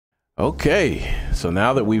Okay, so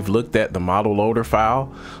now that we've looked at the model loader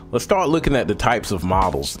file, let's start looking at the types of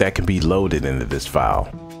models that can be loaded into this file.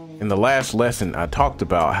 In the last lesson, I talked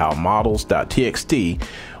about how models.txt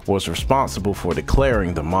was responsible for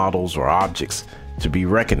declaring the models or objects to be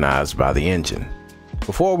recognized by the engine.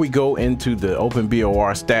 Before we go into the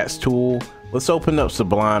OpenBORStats tool, let's open up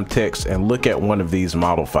Sublime Text and look at one of these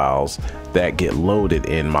model files that get loaded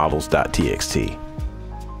in models.txt.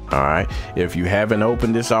 Alright, if you haven't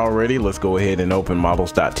opened this already, let's go ahead and open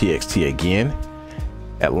models.txt again.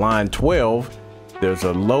 At line 12, there's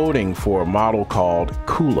a loading for a model called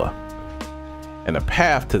Kula. And the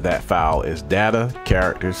path to that file is data,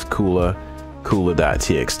 characters, Kula.txt.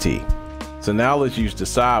 So now let's use the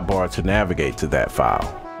sidebar to navigate to that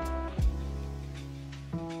file.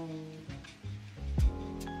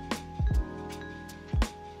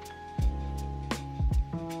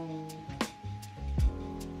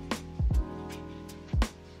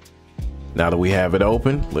 Now that we have it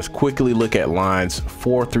open, let's quickly look at lines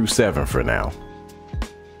 4 through 7 for now.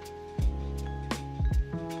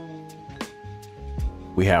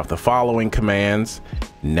 We have the following commands: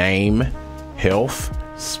 name, health,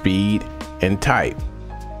 speed, and type.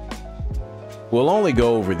 We'll only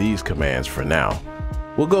go over these commands for now.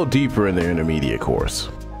 We'll go deeper in the intermediate course.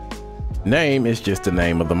 Name is just the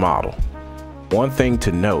name of the model. One thing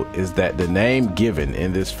to note is that the name given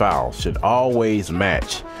in this file should always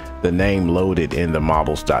match the name loaded in the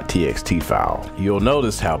models.txt file. You'll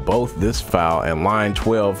notice how both this file and line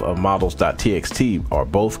 12 of models.txt are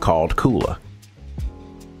both called Kula.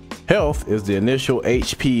 Health is the initial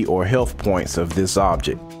HP or health points of this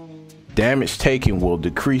object. Damage taken will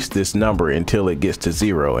decrease this number until it gets to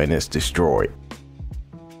 0 and it's destroyed.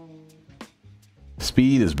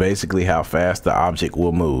 Speed is basically how fast the object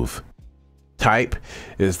will move. Type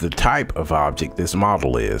is the type of object this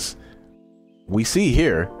model is. We see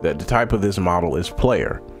here that the type of this model is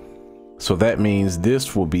player. So that means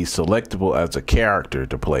this will be selectable as a character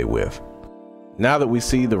to play with. Now that we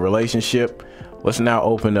see the relationship, let's now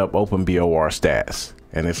open up OpenBORStats,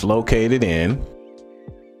 and it's located in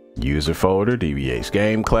user folder, DBH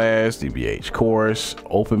game class, DBH course,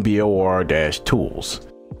 OpenBOR-tools.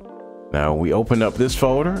 Now we open up this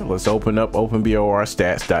folder, let's open up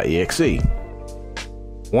OpenBORStats.exe.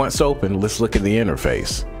 Once open, let's look at the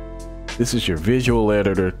interface. This is your visual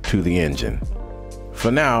editor to the engine.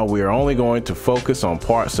 For now, we are only going to focus on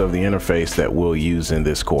parts of the interface that we'll use in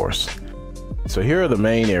this course. So here are the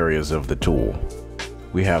main areas of the tool.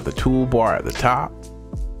 We have the toolbar at the top.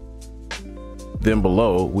 Then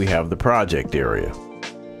below, we have the project area.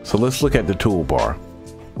 So let's look at the toolbar.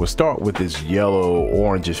 We'll start with this yellow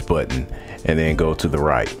orangish button and then go to the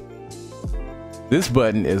right. This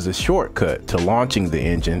button is a shortcut to launching the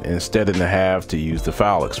engine instead of having to use the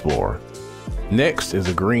File Explorer. Next is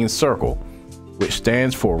a green circle, which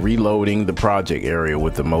stands for reloading the project area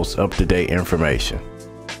with the most up-to-date information.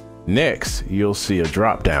 Next, you'll see a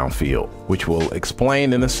drop-down field, which we'll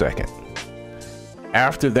explain in a second.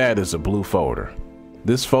 After that is a blue folder.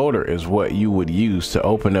 This folder is what you would use to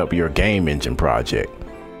open up your game engine project,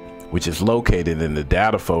 which is located in the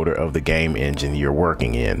data folder of the game engine you're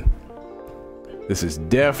working in. This is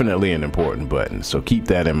definitely an important button, so keep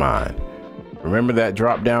that in mind. Remember that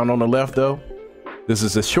drop down on the left though? This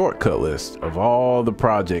is a shortcut list of all the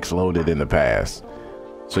projects loaded in the past.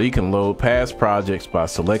 So you can load past projects by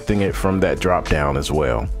selecting it from that drop down as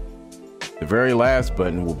well. The very last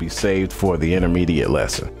button will be saved for the intermediate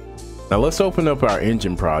lesson. Now let's open up our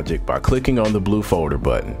engine project by clicking on the blue folder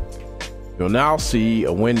button. You'll now see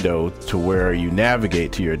a window to where you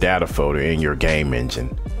navigate to your data folder in your game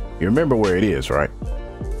engine. You remember where it is, right?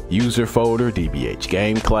 User folder, DBH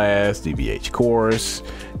game class, DBH course,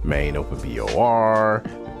 main OpenBOR,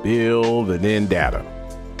 build, and then data.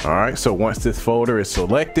 All right, so once this folder is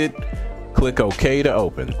selected, click OK to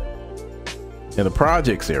open. In the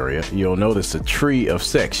projects area, you'll notice a tree of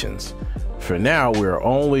sections. For now, we're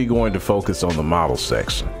only going to focus on the model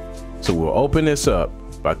section. So we'll open this up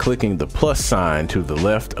by clicking the plus sign to the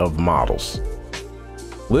left of models.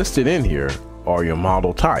 Listed in here are your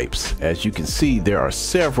model types. As you can see, there are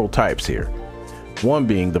several types here, one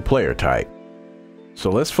being the player type.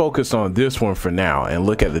 So let's focus on this one for now and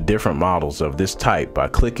look at the different models of this type by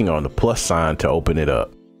clicking on the plus sign to open it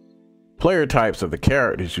up. Player types are the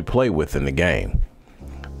characters you play with in the game.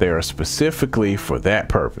 They are specifically for that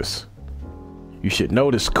purpose. You should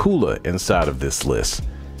notice Kula inside of this list.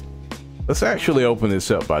 Let's actually open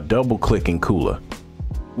this up by double clicking Kula.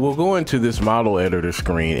 We'll go into this model editor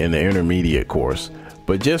screen in the intermediate course,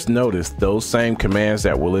 but just notice those same commands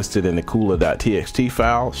that were listed in the Kula.txt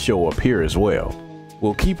file show up here as well.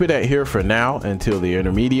 We'll keep it at here for now until the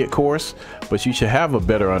intermediate course, but you should have a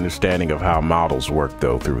better understanding of how models work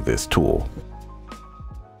though through this tool.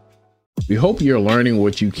 We hope you're learning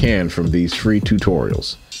what you can from these free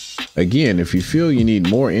tutorials. Again, if you feel you need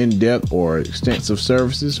more in-depth or extensive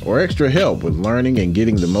services or extra help with learning and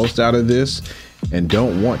getting the most out of this and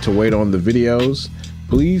don't want to wait on the videos,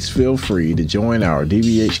 please feel free to join our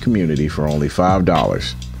DBH community for only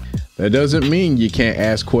 $5. That doesn't mean you can't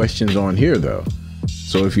ask questions on here though.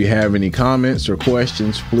 So if you have any comments or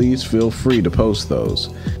questions, please feel free to post those.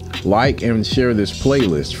 Like and share this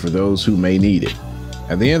playlist for those who may need it.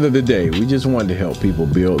 At the end of the day, we just want to help people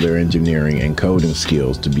build their engineering and coding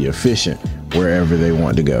skills to be efficient wherever they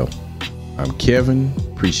want to go. I'm Kevin,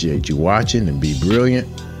 appreciate you watching and be brilliant.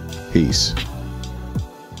 Peace.